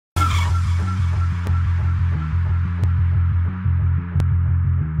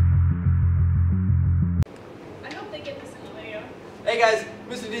guys,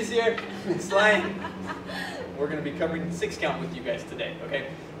 Mr. Dees here, it's Lyon. We're going to be covering the 6 count with you guys today, okay?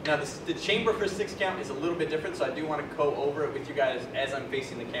 Now the chamber for 6 count is a little bit different, so I do want to go over it with you guys as I'm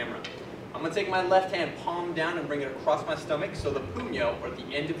facing the camera. I'm going to take my left hand palm down and bring it across my stomach so the puño, or the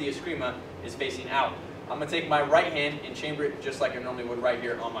end of the Escrima, is facing out. I'm going to take my right hand and chamber it just like I normally would right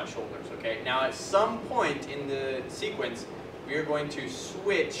here on my shoulders, okay? Now at some point in the sequence, we are going to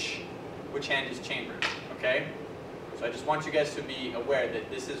switch which hand is chambered, okay? So I just want you guys to be aware that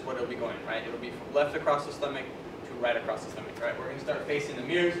this is what it'll be going, right? It'll be from left across the stomach to right across the stomach, right? We're going to start facing the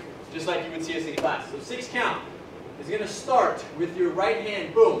mirrors just like you would see us in class. So 6 count is going to start with your right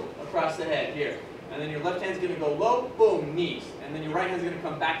hand, boom, across the head here. And then your left hand's going to go low, boom, knees. And then your right hand's going to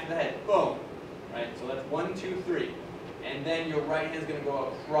come back to the head, boom. Right? So that's 1, 2, 3. And then your right hand's going to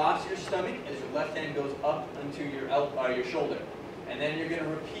go across your stomach as your left hand goes up onto your shoulder. And then you're going to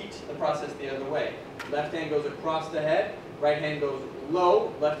repeat the process the other way. Left hand goes across the head, right hand goes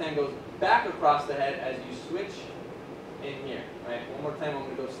low, left hand goes back across the head as you switch in here. Right? One more time, I'm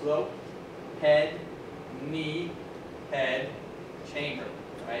going to go slow. Head, knee, head, chamber.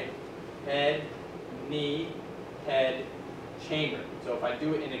 Right? Head, knee, head, chamber. So if I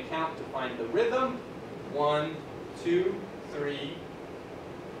do it in a count to find the rhythm, 1, 2, 3,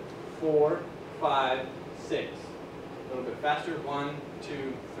 4, 5, 6. A little bit faster. 1,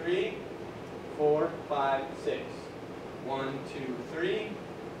 2, 3, 4, 5, 6. 1, 2, 3,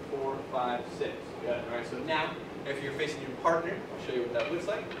 4, 5, 6. Good. All right. So now, if you're facing your partner, I'll show you what that looks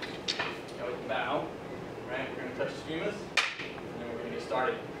like. Go with the bow. Right. We're going to touch the Escrimas, and then we're going to get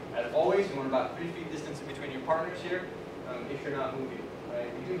started. As always, you want about 3 feet distance in between your partners here, if you're not moving.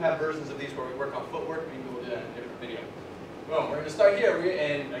 Right. We do have versions of these where we work on footwork. Maybe we'll do that in a different video. Well, we're going to start here,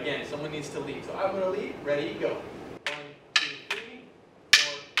 and again, someone needs to lead. So I'm going to lead. Ready? Go. 1, 2, 3,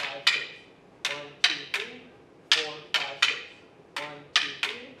 4, 5, 6. 1, 2, 3, 4, 5, 6. 1, 2,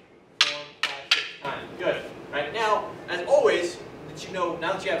 3, 4, 5, 6 times. Good. Right now, as always, that you know,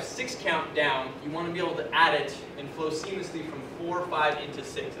 now that you have 6 count down, you want to be able to add it and flow seamlessly from 4, 5 into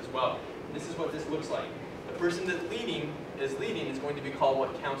 6 as well. And this is what this looks like. The person that's leading is going to be called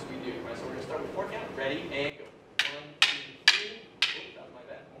what counts we do. Right? So we're going to start with 4 count. Ready, and go. 1, 2, 3. Oops, that was my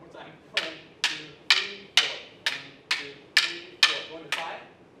bad. One more time. 1, 2, 3, 4. 1, 2, 3, 4. Going to 5.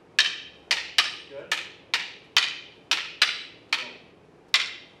 Good.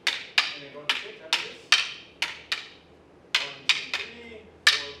 And then going to 6 after this. 1, 2, 3,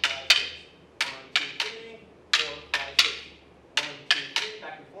 4, 5, 6. 1, 2, 3, 4, 5, 6. 1, 2, 3.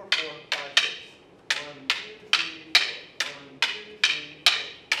 Back and forth. 4, 5, 6. 1, 2, 3, 4. 1, 2, 3,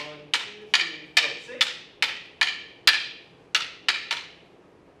 4. 1, 2, 3, 4. 6.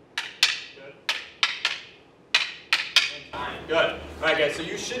 Good. And time. Good. All right, guys. So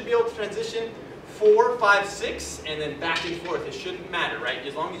you should be able to transition 4, 5, 6, and then back and forth. It shouldn't matter, right?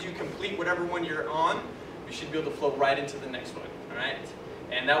 As long as you complete whatever one you're on, you should be able to flow right into the next one. All right.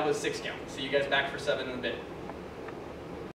 And that was 6 count. See you guys back for 7 in a bit.